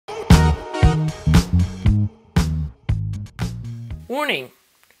Warning!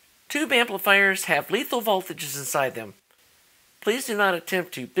 Tube amplifiers have lethal voltages inside them. Please do not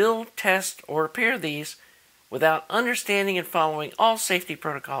attempt to build, test, or repair these without understanding and following all safety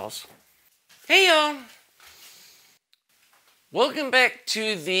protocols. Hey y'all! Welcome back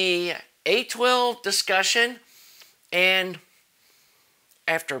to the A12 discussion, and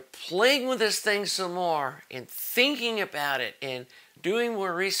after playing with this thing some more and thinking about it and doing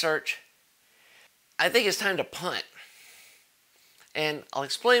more research, I think it's time to punt. And I'll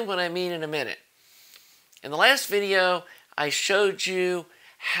explain what I mean in a minute. In the last video, I showed you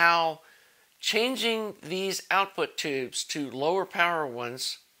how changing these output tubes to lower power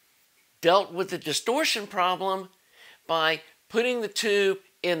ones dealt with the distortion problem by putting the tube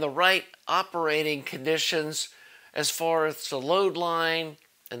in the right operating conditions as far as the load line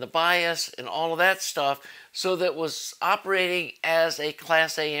and the bias and all of that stuff, so that it was operating as a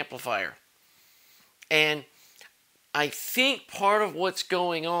Class A amplifier. And I think part of what's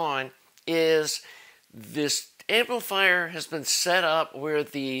going on is this amplifier has been set up where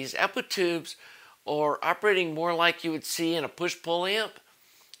these output tubes are operating more like you would see in a push-pull amp.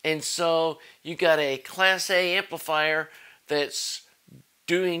 And so you got a Class A amplifier that's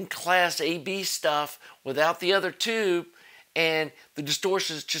doing Class AB stuff without the other tube, and the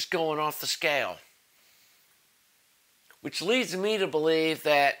distortion is just going off the scale. Which leads me to believe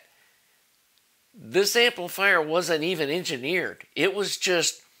that this amplifier wasn't even engineered. It was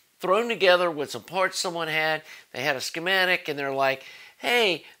just thrown together with some parts someone had. They had a schematic and they're like,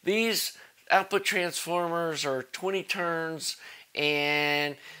 hey, these output transformers are 20 turns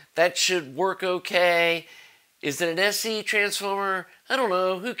and that should work okay. Is it an SE transformer? I don't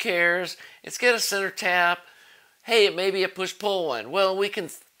know. Who cares? It's got a center tap. Hey, it may be a push-pull one. Well, we can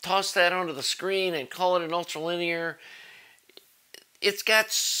toss that onto the screen and call it an ultralinear. It's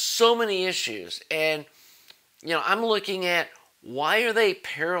got so many issues, and I'm looking at why are they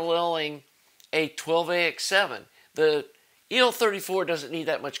paralleling a 12AX7? The EL34 doesn't need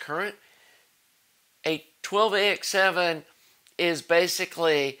that much current. A 12AX7 is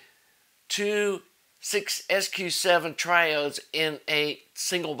basically two 6SQ7 triodes in a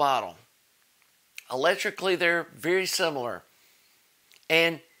single bottle. Electrically, they're very similar,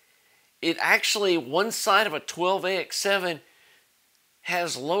 and it actually, one side of a 12AX7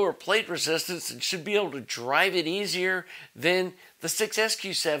 has lower plate resistance and should be able to drive it easier than the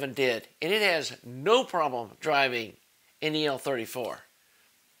 6SQ7 did. And it has no problem driving an EL34.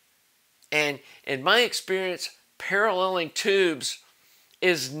 And in my experience, paralleling tubes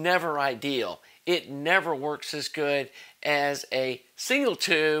is never ideal. It never works as good as a single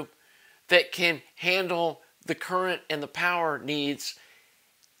tube that can handle the current and the power needs.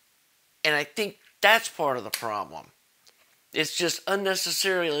 And I think that's part of the problem. It's just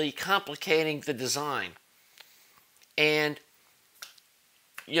unnecessarily complicating the design. And,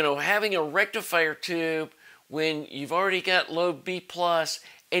 having a rectifier tube when you've already got load B+,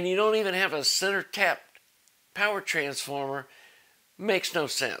 and you don't even have a center tap power transformer makes no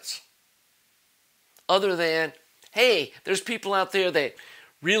sense. Other than, hey, there's people out there that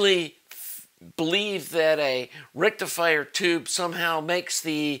really believe that a rectifier tube somehow makes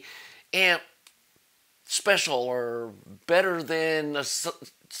the amp special or better than a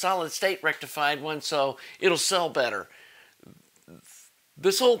solid state rectified one, so it'll sell better.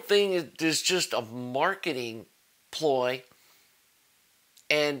 This whole thing is just a marketing ploy,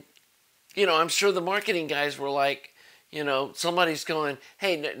 and I'm sure the marketing guys were like, somebody's going,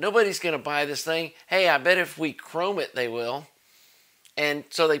 hey, nobody's going to buy this thing. Hey, I bet if we chrome it, they will. And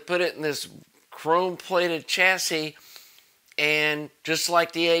so they put it in this chrome plated chassis, and just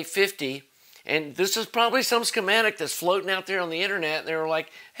like the A50. And this is probably some schematic that's floating out there on the internet. And they were like,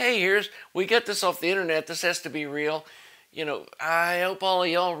 hey, we got this off the internet. This has to be real. I hope all of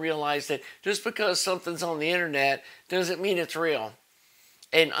y'all realize that just because something's on the internet doesn't mean it's real.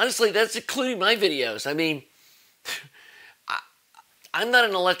 And honestly, that's including my videos. I mean, I'm not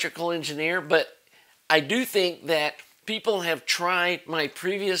an electrical engineer, but I do think that people have tried my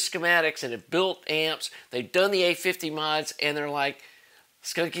previous schematics and have built amps. They've done the A50 mods, and they're like,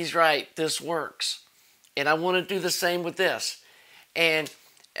 Skunky's right, this works. And I want to do the same with this. And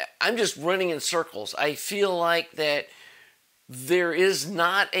I'm just running in circles. I feel like that there is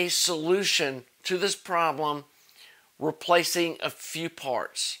not a solution to this problem replacing a few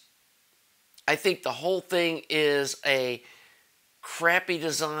parts. I think the whole thing is a crappy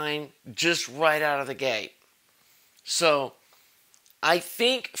design just right out of the gate. So I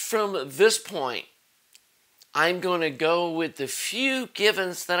think from this point, I'm going to go with the few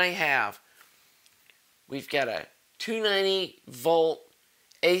givens that I have. We've got a 290 volt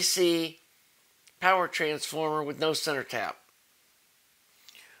AC power transformer with no center tap.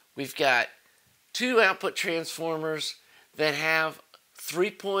 We've got 2 output transformers that have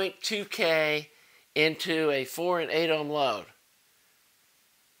 3.2K into a 4 and 8 ohm load.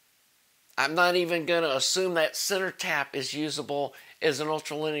 I'm not even going to assume that center tap is usable as an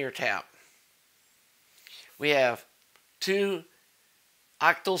ultralinear tap. We have 2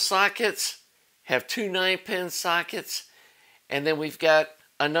 octal sockets, have 2 9-pin sockets, and then we've got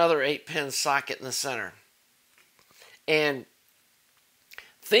another 8-pin socket in the center. And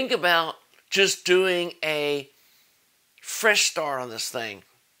think about just doing a fresh start on this thing.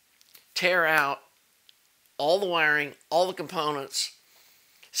 Tear out all the wiring, all the components,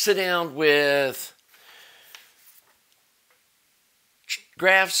 sit down with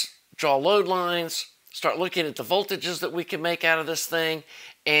graphs, draw load lines, start looking at the voltages that we can make out of this thing,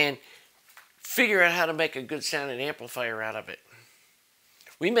 and figure out how to make a good sounding amplifier out of it.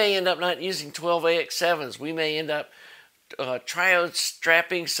 We may end up not using 12 AX7s. We may end up triode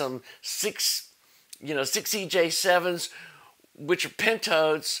strapping some 6 EJ7s, which are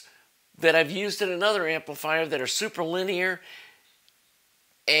pentodes that I've used in another amplifier that are super linear,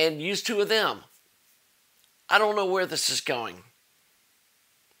 and use 2 of them. I don't know where this is going.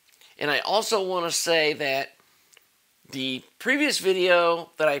 And I also want to say that the previous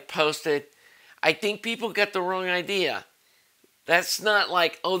video that I posted, I think people got the wrong idea. That's not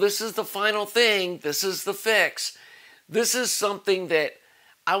like, oh, this is the final thing, this is the fix. This is something that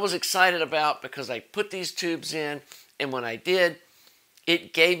I was excited about because I put these tubes in, and when I did,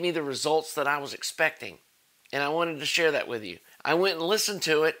 it gave me the results that I was expecting. And I wanted to share that with you. I went and listened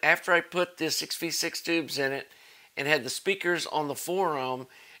to it after I put the 6v6 tubes in it and had the speakers on the 4 ohm,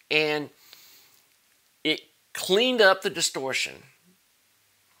 and it cleaned up the distortion.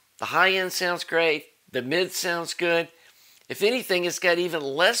 The high end sounds great. The mid sounds good. If anything, it's got even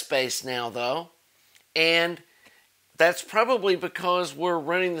less bass now though. And that's probably because we're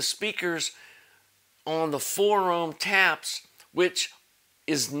running the speakers on the 4 ohm taps, which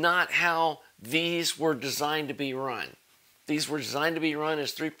is not how these were designed to be run. These were designed to be run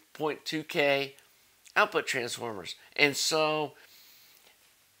as 3.2K output transformers. And so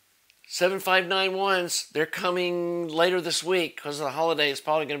 7591s, they're coming later this week because of the holiday. It's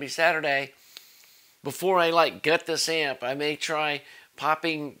probably going to be Saturday. Before I gut this amp, I may try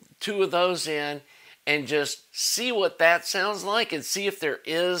popping 2 of those in and just see what that sounds like, and see if there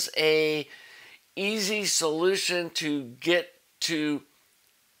is a easy solution to get to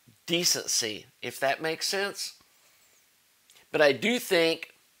decency, if that makes sense. But I do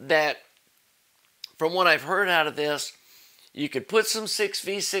think that from what I've heard out of this, you could put some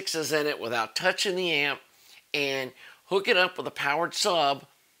 6v6s in it without touching the amp and hook it up with a powered sub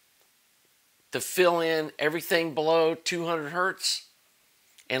to fill in everything below 200 hertz.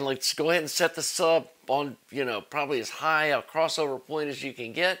 And let's go ahead and set the sub on, probably as high a crossover point as you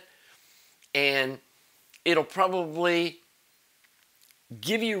can get. And it'll probably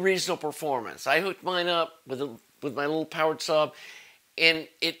give you reasonable performance. I hooked mine up with my little powered sub, and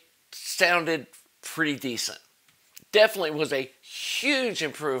it sounded pretty decent. Definitely was a huge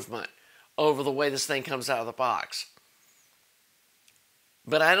improvement over the way this thing comes out of the box.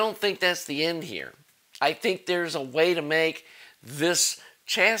 But I don't think that's the end here. I think there's a way to make this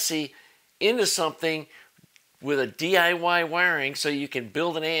chassis into something with a DIY wiring so you can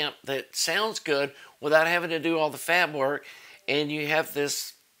build an amp that sounds good without having to do all the fab work, and you have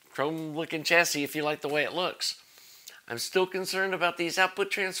this chrome looking chassis if you like the way it looks. I'm still concerned about these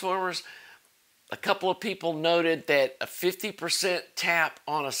output transformers. A couple of people noted that a 50% tap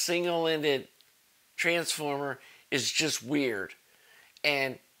on a single-ended transformer is just weird,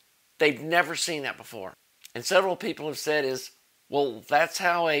 and they've never seen that before. And several people have said well, that's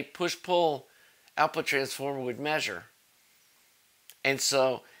how a push-pull output transformer would measure. And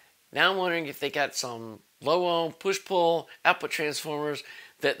so now I'm wondering if they got some low-ohm push-pull output transformers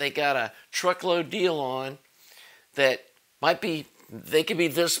that they got a truckload deal on that they could be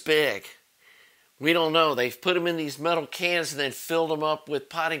this big. We don't know. They've put them in these metal cans and then filled them up with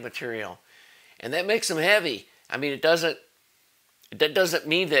potting material. And that makes them heavy. I mean, that doesn't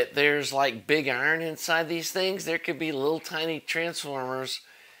mean that there's big iron inside these things. There could be little tiny transformers,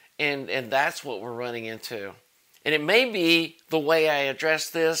 and that's what we're running into. And it may be the way I address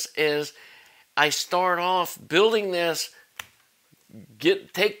this is I start off building this,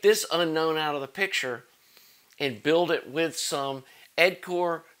 take this unknown out of the picture, and build it with some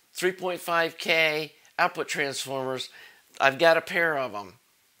EdCore 3.5K output transformers. I've got a pair of them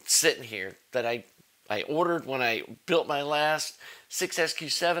sitting here that I ordered when I built my last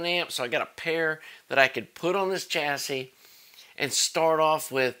 6SQ7 amp. So I got a pair that I could put on this chassis and start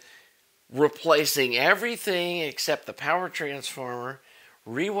off with replacing everything except the power transformer,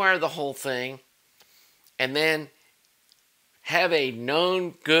 rewire the whole thing, and then have a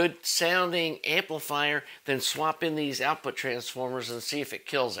known good sounding amplifier, then swap in these output transformers and see if it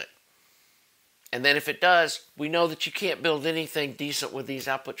kills it. And then if it does, we know that you can't build anything decent with these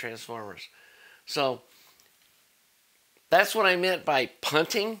output transformers. So that's what I meant by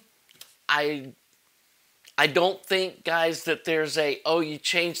punting. I don't think, guys, that there's a, oh, you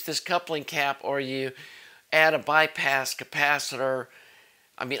change this coupling cap or you add a bypass capacitor.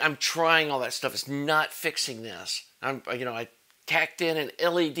 I mean, I'm trying all that stuff. It's not fixing this. I tacked in an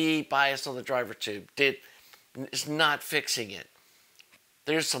LED bias on the driver tube. It's not fixing it.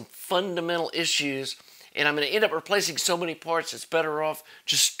 There's some fundamental issues, and I'm going to end up replacing so many parts, it's better off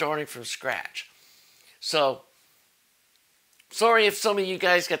just starting from scratch. So, sorry if some of you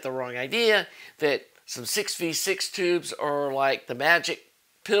guys got the wrong idea that some 6V6 tubes are like the magic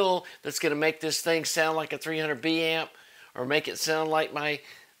pill that's going to make this thing sound like a 300B amp or make it sound like my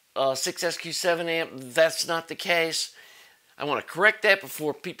 6SQ7 amp. That's not the case. I want to correct that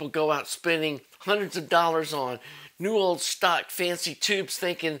before people go out spending hundreds of dollars on new old stock fancy tubes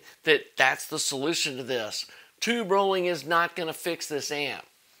thinking that that's the solution to this. Tube rolling is not going to fix this amp.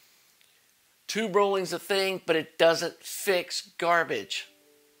 Tube rolling's a thing, but it doesn't fix garbage.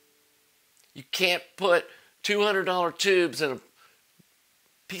 You can't put $200 tubes in a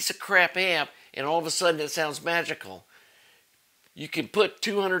piece of crap amp and all of a sudden it sounds magical. You can put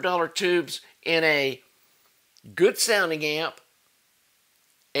 $200 tubes in a good sounding amp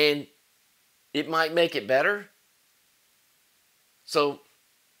and it might make it better. So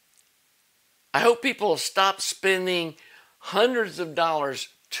I hope people will stop spending hundreds of dollars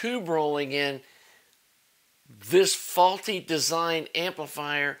tube rolling in this faulty design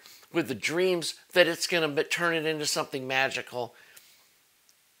amplifier with the dreams that it's going to turn it into something magical,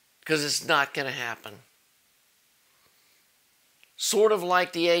 because it's not going to happen. Sort of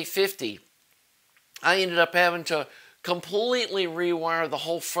like the A50. I ended up having to completely rewire the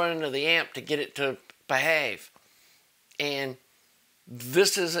whole front end of the amp to get it to behave. And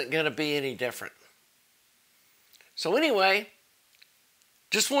this isn't going to be any different. So anyway,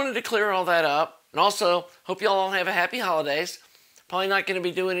 just wanted to clear all that up. And also, hope y'all all have a happy holidays. Probably not going to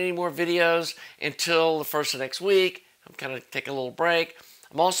be doing any more videos until the first of next week. I'm kind of taking a little break.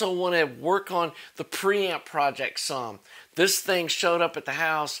 I'm also want to work on the preamp project some. This thing showed up at the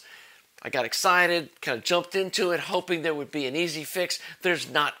house. I got excited, kind of jumped into it, hoping there would be an easy fix. There's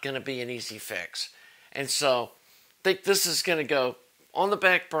not going to be an easy fix. And so, I think this is going to go on the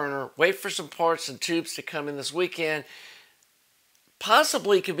back burner, wait for some parts and tubes to come in this weekend.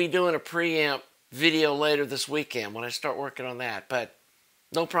 Possibly could be doing a preamp video later this weekend when I start working on that, but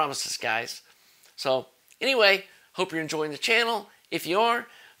no promises, guys. So anyway, hope you're enjoying the channel. If you are,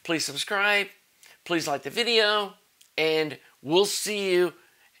 please subscribe, please like the video, and we'll see you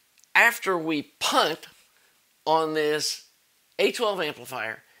after we punt on this A12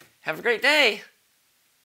 amplifier. Have a great day.